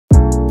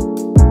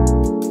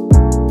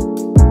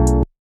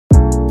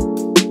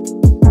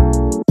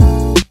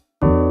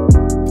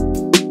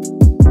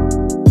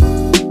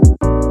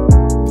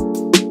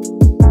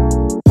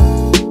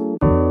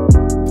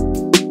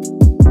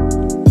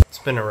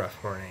been a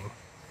rough morning.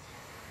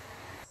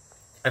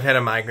 I've had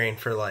a migraine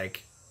for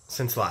like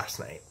since last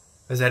night.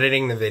 I was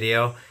editing the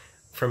video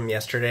from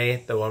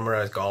yesterday, the one where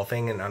I was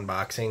golfing and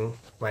unboxing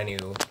my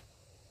new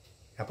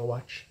Apple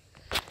Watch.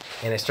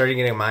 And I started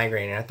getting a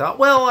migraine and I thought,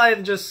 well,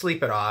 I'd just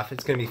sleep it off.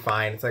 It's gonna be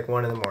fine. It's like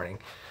 1 in the morning.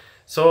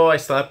 So I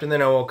slept and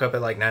then I woke up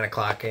at like 9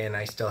 o'clock and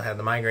I still had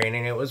the migraine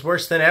and it was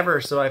worse than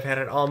ever. So I've had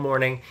it all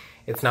morning.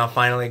 It's now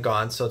finally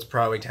gone, so it's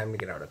probably time to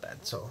get out of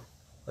bed. So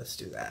let's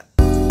do that.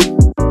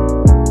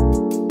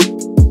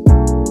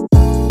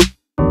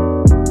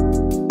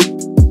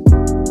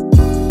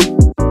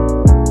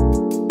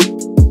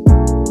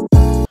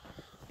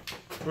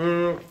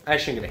 I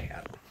shouldn't get a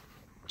hat.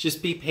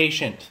 Just be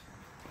patient.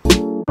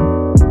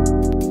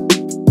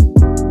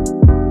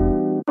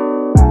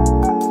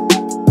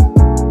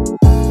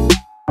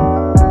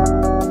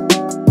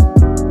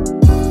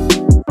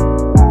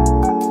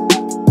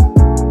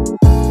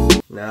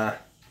 Nah.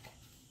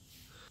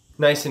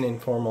 Nice and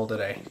informal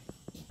today.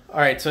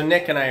 Alright, so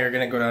Nick and I are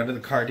gonna go down to the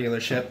car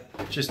dealership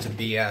just to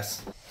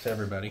BS to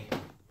everybody.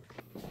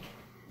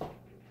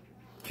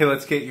 Okay,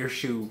 let's get your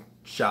shoe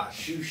shot.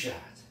 Shoe shot.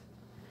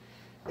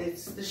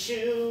 It's the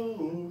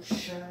shoe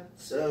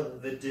shots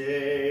of the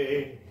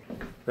day.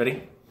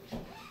 Ready?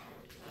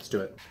 Let's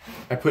do it.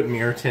 I put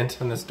mirror tint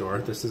on this door.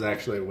 This is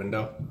actually a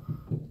window.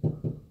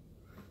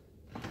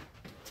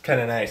 It's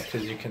kind of nice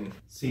because you can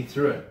see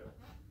through it,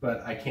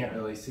 but I can't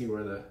really see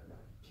where the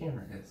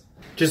camera is.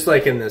 Just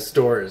like in the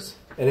stores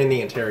and in the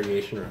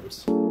interrogation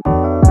rooms.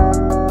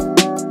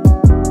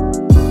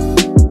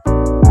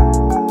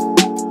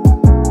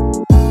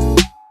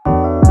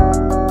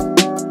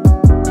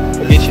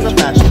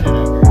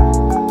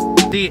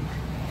 See,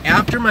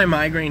 after my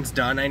migraine's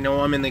done, I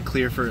know I'm in the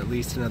clear for at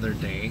least another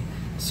day,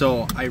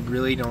 so I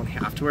really don't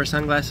have to wear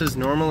sunglasses.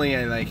 Normally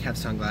I like have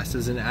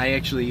sunglasses, and I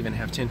actually even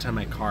have tint on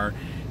my car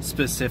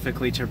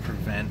specifically to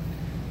prevent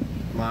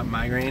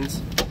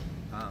migraines.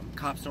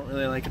 Cops don't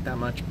really like it that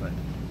much, but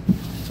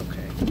it's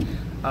okay.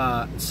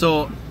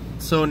 So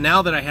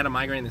now that I had a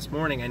migraine this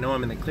morning, I know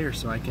I'm in the clear,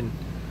 so I can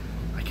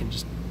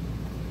just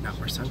not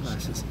wear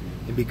sunglasses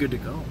and be good to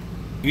go.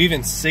 You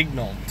even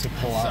signaled to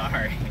pull up.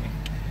 Sorry.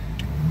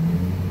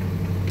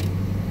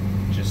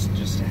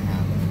 Just to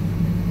have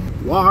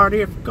it. What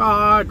if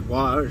God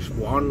was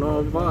one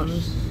of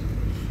us?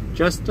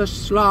 Just a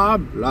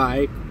slob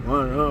like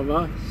one of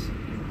us.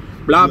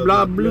 Blah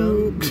blah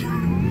blue.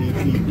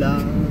 Blah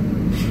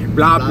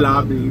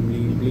blah blah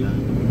blah.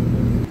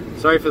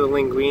 Sorry for the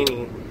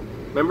linguini.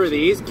 Remember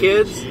these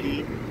kids?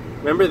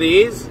 Remember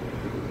these?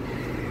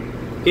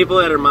 People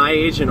that are my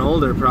age and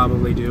older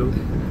probably do.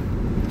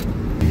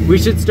 We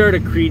should start a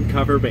Creed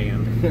cover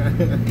band.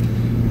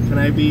 Can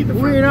I be the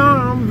With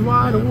arms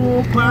wide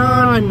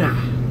open.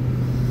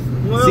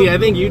 Well, see, I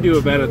think you do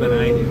it better than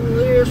I do.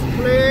 This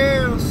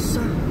place,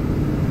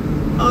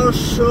 I'll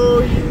show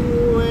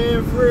you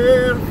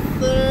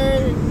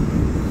everything.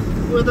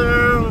 With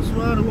arms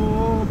wide open.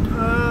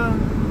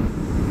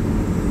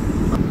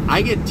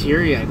 I get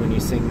teary-eyed when you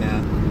sing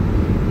that,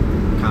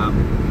 cop.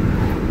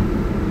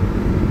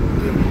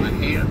 My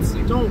hands.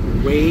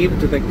 Don't wave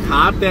to the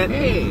cop. That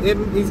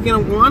he's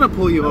gonna want to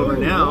pull you over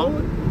now.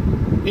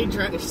 He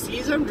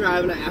sees I'm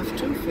driving an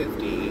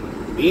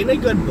F-250, being a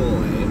good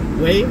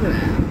boy, waving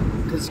at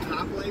him, because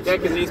cop lights. Yeah,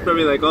 because he's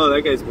probably like, oh,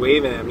 that guy's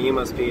waving at me. He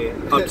must be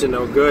up to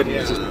no good.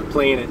 Yeah. He's just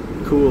playing it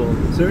cool.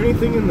 Is there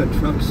anything in the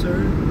truck,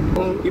 sir?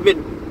 You've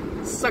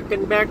been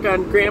sucking back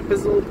on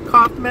Grandpa's old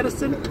cough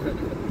medicine?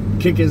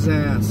 Kick his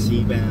ass,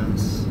 sea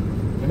bass.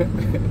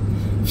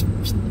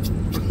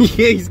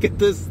 Yeah, he's got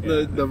this,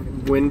 the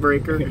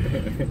windbreaker.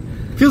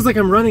 Feels like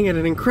I'm running at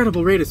an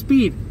incredible rate of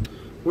speed.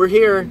 We're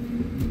here.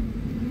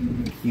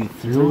 You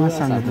threw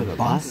us under the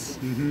bus?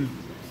 Mm-hmm.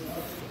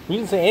 You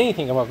didn't say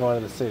anything about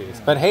going to the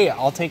cities, but hey,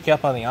 I'll take you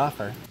up on the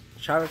offer.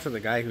 Shout out to the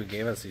guy who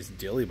gave us these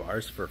dilly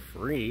bars for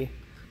free.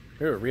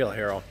 They're a real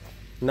hero.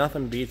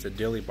 Nothing beats a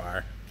dilly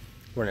bar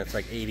when it's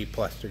like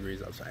 80+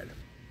 degrees outside.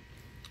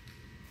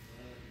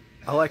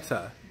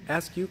 Alexa,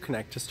 ask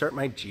Uconnect to start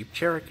my Jeep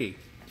Cherokee.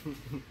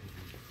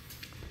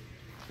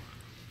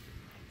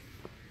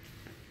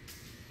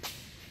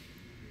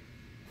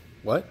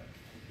 What?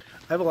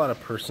 I have a lot of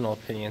personal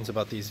opinions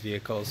about these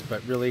vehicles,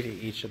 but really to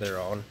each of their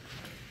own.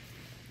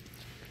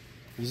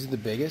 These are the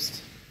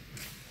biggest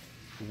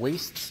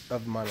wastes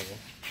of money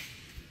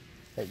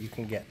that you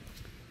can get.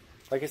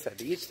 Like I said,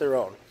 to each their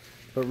own,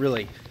 but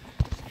really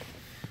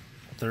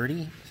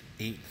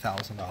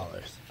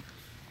 $38,000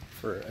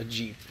 for a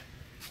Jeep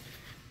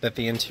that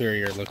the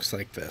interior looks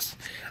like this.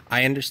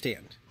 I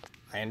understand.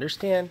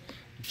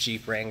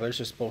 Jeep Wranglers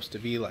are supposed to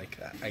be like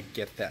that. I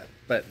get that.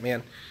 But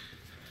man,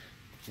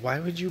 why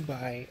would you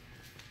buy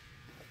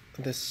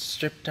this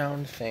stripped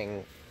down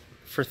thing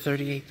for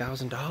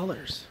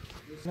 $38,000?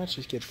 Let's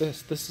just get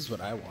this. This is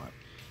what I want.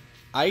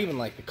 I even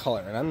like the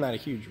color, and I'm not a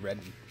huge red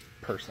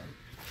person.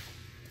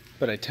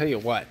 But I tell you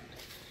what,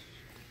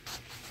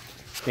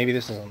 maybe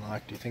this is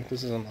unlocked. Do you think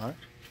this is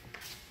unlocked?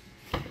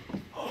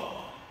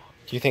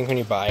 Do you think when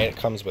you buy it, it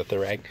comes with the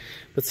rag?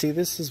 But see,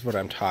 this is what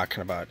I'm talking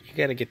about. You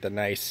got to get the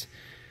nice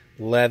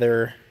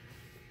leather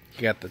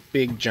You got the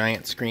big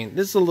giant screen.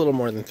 This is a little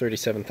more than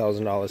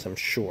 $37,000, I'm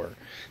sure.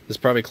 This is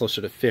probably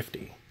closer to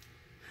 50.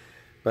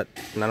 But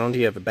not only do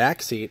you have a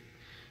back seat,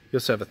 you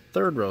also have a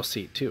third row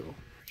seat too.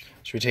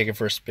 Should we take it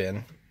for a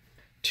spin?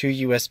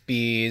 2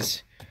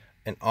 USBs,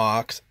 an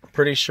aux. I'm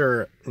pretty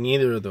sure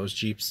neither of those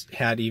Jeeps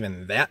had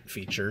even that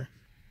feature.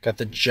 Got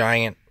the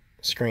giant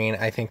screen.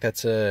 I think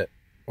that's a,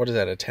 what is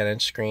that, a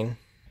 10-inch screen?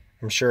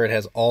 I'm sure it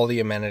has all the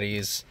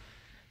amenities,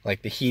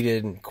 like the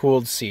heated and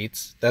cooled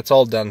seats. That's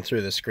all done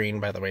through the screen,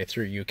 by the way,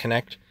 through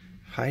Uconnect.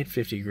 If I had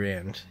 50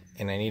 grand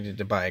and I needed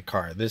to buy a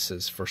car, this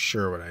is for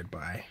sure what I'd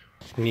buy.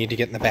 Need to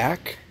get in the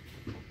back?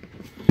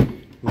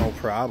 No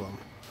problem.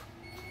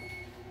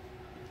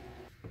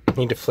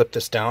 Need to flip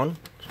this down?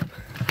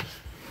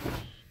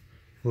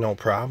 No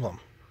problem.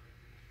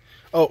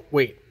 Oh,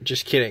 wait,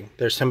 just kidding.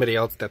 There's somebody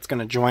else that's going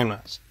to join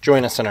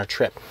us on our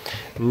trip.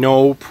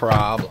 No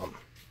problem.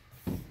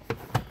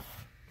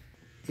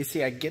 You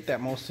see, I get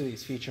that most of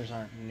these features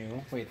aren't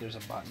new. Wait, there's a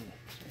button.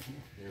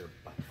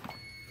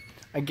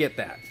 I get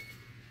that.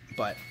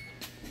 But,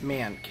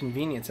 man,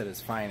 convenience at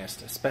its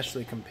finest,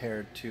 especially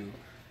compared to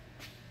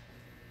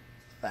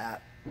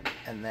that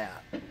and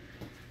that.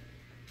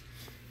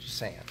 Just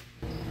saying.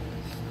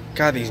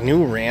 God, these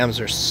new Rams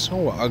are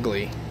so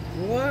ugly.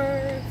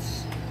 What?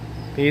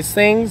 These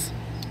things?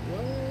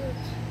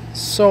 What?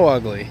 So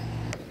ugly.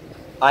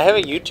 I have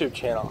a YouTube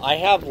channel. I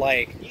have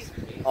like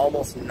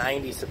almost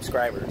 90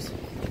 subscribers.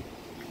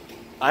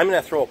 I'm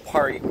gonna throw a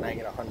party when I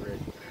get 100.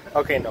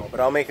 Okay, no, but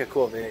I'll make a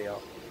cool video.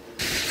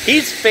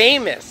 He's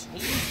famous.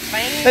 He's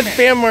famous. That's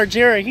Bam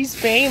Margera. He's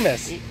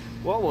famous.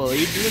 What will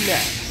he do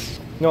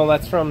next? No,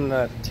 that's from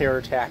the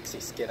Terror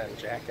Taxi skit on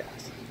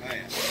Jackass. Oh,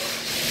 yeah.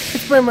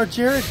 It's Bam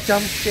Margera,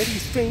 dumb shit.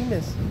 He's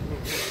famous.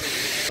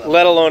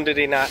 Let alone did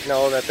he not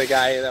know that the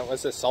guy that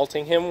was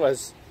assaulting him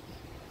was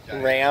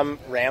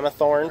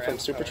Ramathorn from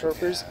Super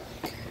Troopers.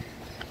 Yeah.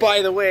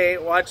 By the way,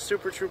 watched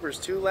Super Troopers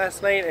 2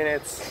 last night, and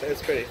it's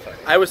pretty funny.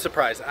 I was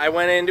surprised. I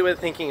went into it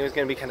thinking it was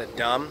going to be kind of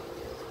dumb,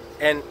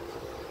 and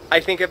I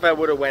think if I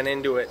would have went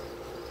into it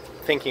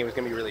thinking it was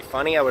going to be really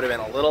funny, I would have been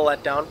a little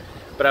let down,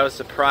 but I was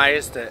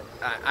surprised that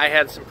I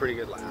had some pretty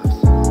good laughs.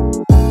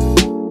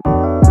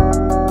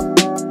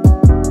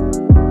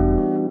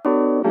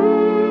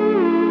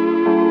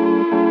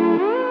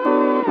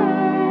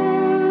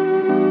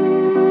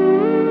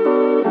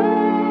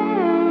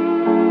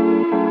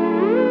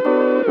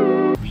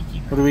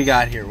 What do we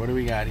got here? What do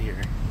we got here?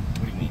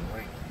 What do you mean?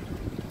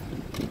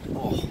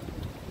 Oh,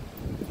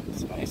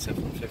 this nice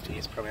F-150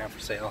 is probably not for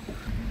sale.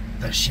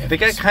 The ship. They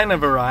got kind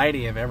of a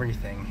variety of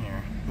everything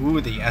here. Ooh,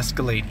 the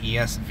Escalade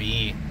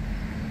ESV.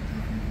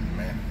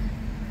 Man,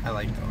 I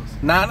like those.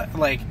 Not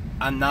like,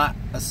 I'm not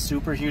a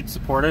super huge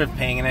supporter of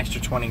paying an extra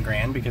 20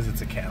 grand because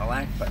it's a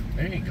Cadillac, but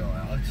there you go,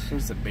 Alex.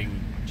 here's a big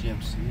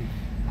GMC.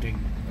 big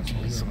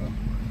diesel.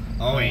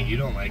 Oh wait, you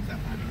don't like that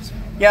one? So.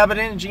 Yeah, but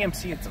in a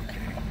GMC it's okay.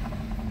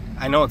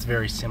 I know it's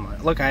very similar.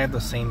 Look, I have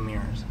the same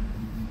mirrors.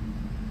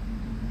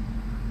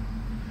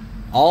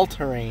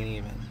 All-terrain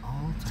even.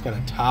 It's got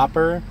a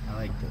topper. I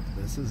like this.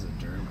 This is a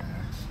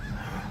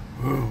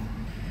Duramax. Ooh,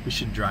 we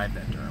should drive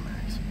that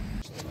Duramax.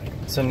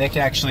 So Nick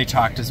actually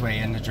talked his way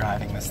into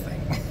driving this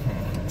thing.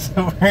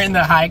 So we're in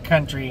the high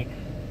country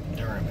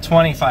Duramax.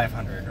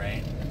 2500,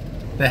 right?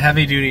 The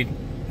heavy-duty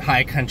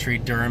high country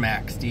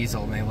Duramax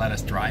diesel, and they let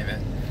us drive it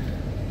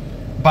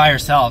by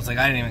ourselves. Like,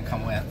 I didn't even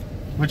come with,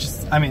 which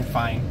is, I mean,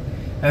 fine.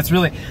 That's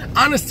really,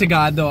 honest to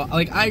God though,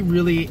 like I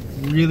really,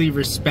 really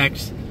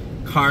respect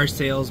car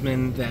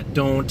salesmen that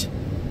don't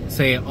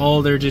say,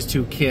 oh, they're just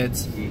two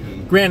kids.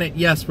 Mm-hmm. Granted,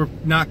 yes, we're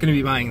not going to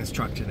be buying this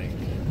truck today.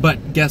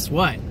 But guess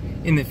what?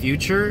 In the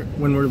future,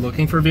 when we're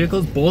looking for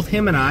vehicles, both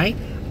him and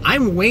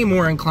I'm way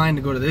more inclined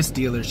to go to this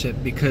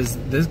dealership because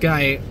this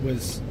guy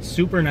was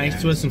super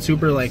nice to us and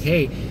super like,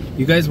 hey,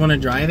 you guys want to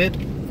drive it?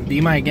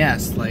 Be my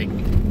guest. Like,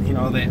 you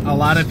know, a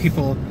lot of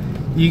people,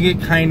 you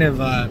get kind of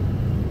a,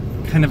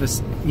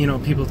 you know,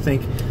 people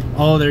think,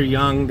 oh, they're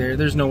young,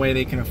 there's no way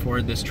they can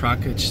afford this truck.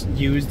 It's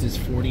used as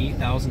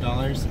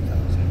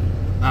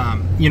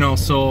 $40,000. You know,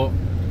 so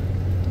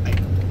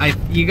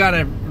you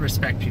gotta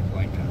respect people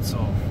like that. So,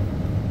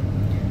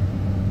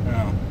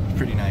 oh,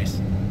 pretty nice.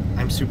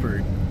 I'm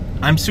super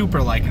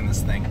liking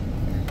this thing.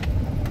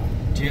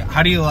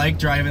 How do you like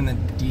driving the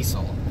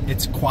diesel?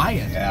 It's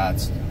quiet. Yeah,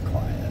 it's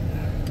quiet.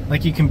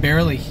 Like you can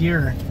barely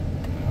hear.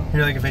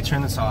 Here, like if I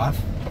turn this off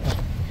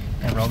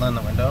and roll down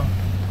the window.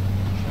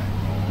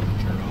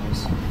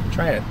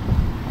 Try it.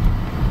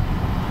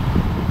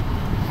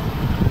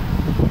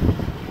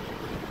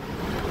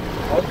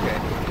 Okay.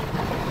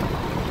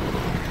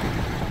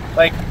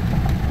 Like,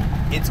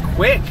 it's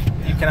quick.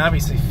 You can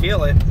obviously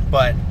feel it,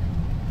 but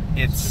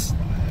it's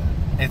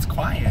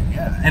quiet,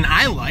 yeah. And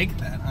I like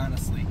that,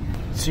 honestly.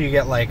 So you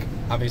get like,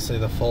 obviously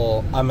the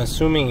full, I'm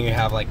assuming you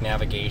have like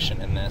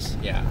navigation in this,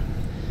 yeah.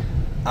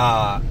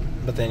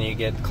 But then you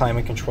get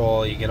climate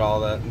control, you get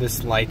all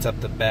this lights up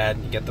the bed,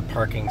 you get the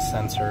parking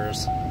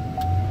sensors.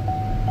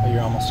 Oh,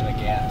 you're almost out of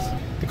gas.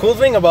 The cool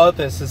thing about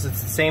this is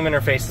it's the same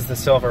interface as the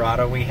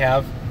Silverado we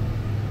have.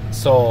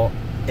 So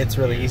it's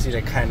really easy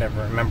to kind of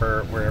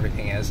remember where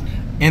everything is.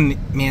 And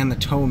man, the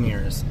tow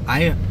mirrors.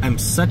 I'm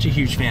such a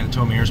huge fan of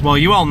tow mirrors. Well,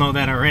 you all know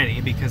that already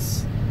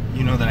because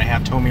you know that I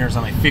have tow mirrors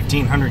on my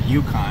 1500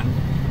 Yukon,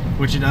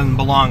 which it doesn't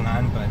belong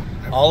on, but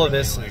all of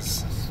this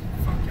is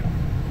fucking,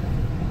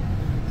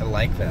 I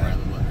like that.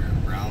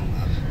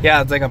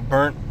 Yeah, it's like a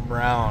burnt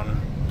brown.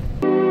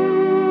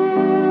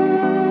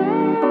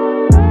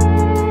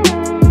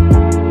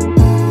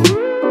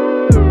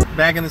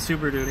 Back in the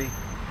Super Duty.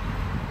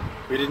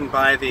 We didn't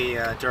buy the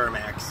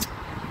Duramax.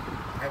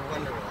 I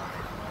wonder why.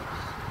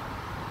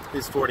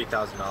 It's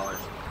 $40,000.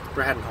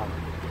 We're heading home.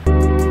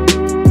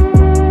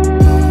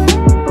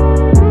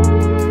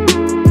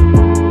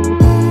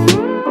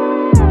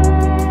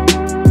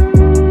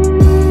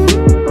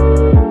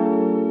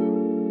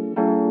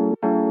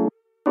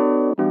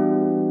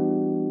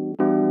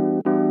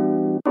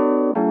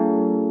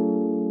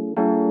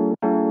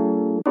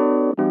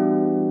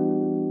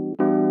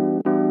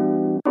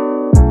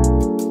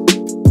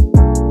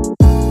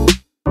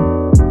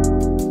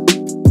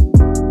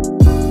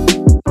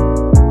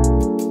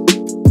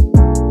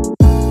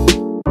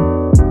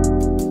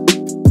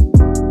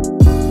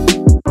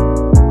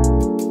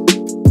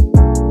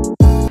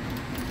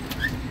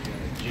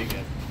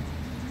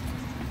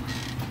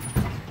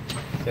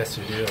 Yes,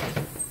 you do.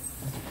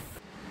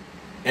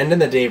 Ending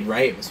the day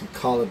right was some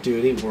Call of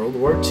Duty World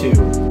War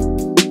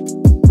II.